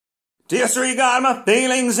Disregard my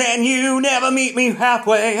feelings and you never meet me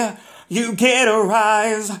halfway. You get a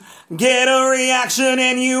rise, get a reaction,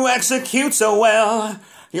 and you execute so well.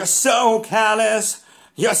 You're so callous,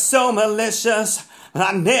 you're so malicious.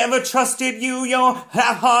 I never trusted you, your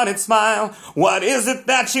half-hearted smile. What is it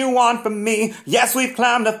that you want from me? Yes, we've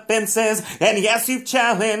climbed the fences, and yes, you've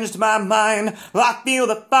challenged my mind. I feel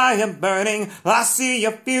the fire burning, I see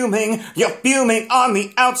you fuming. You're fuming on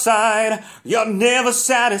the outside. You're never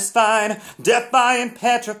satisfied, defiant,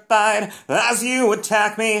 petrified. As you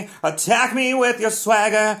attack me with your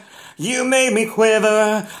swagger. You made me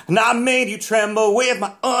quiver, and I made you tremble with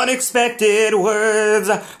my unexpected words.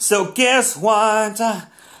 So guess what?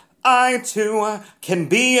 I too can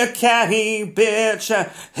be a catty bitch,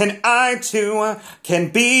 and I too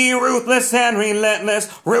can be ruthless and relentless,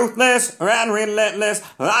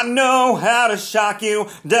 I know how to shock you,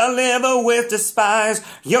 deliver with despise.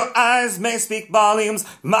 Your eyes may speak volumes,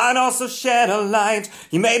 mine also shed a light.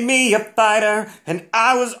 You made me a fighter, and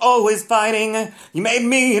I was always fighting. You made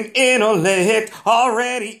me an intellect,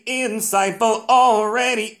 already insightful,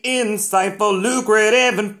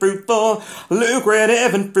 lucrative and fruitful,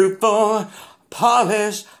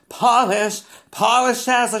 Polish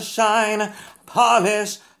as a shine,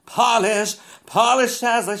 polish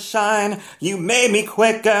as a shine. You made me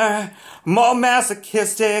quicker, more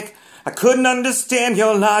masochistic. I couldn't understand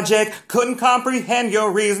your logic, couldn't comprehend your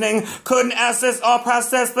reasoning, couldn't assess or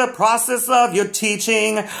process the process of your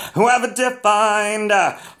teaching. Whoever defined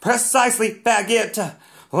precisely faggot,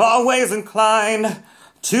 always inclined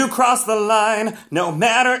to cross the line, no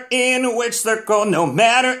matter in which circle,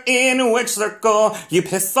 you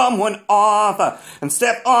piss someone off and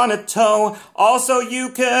step on a toe. Also, you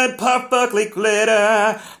could perfectly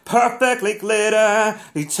glitter.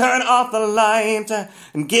 You turn off the light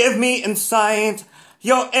and give me insight.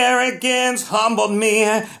 Your arrogance humbled me,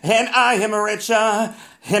 and I am richer,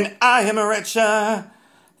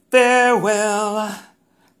 Farewell.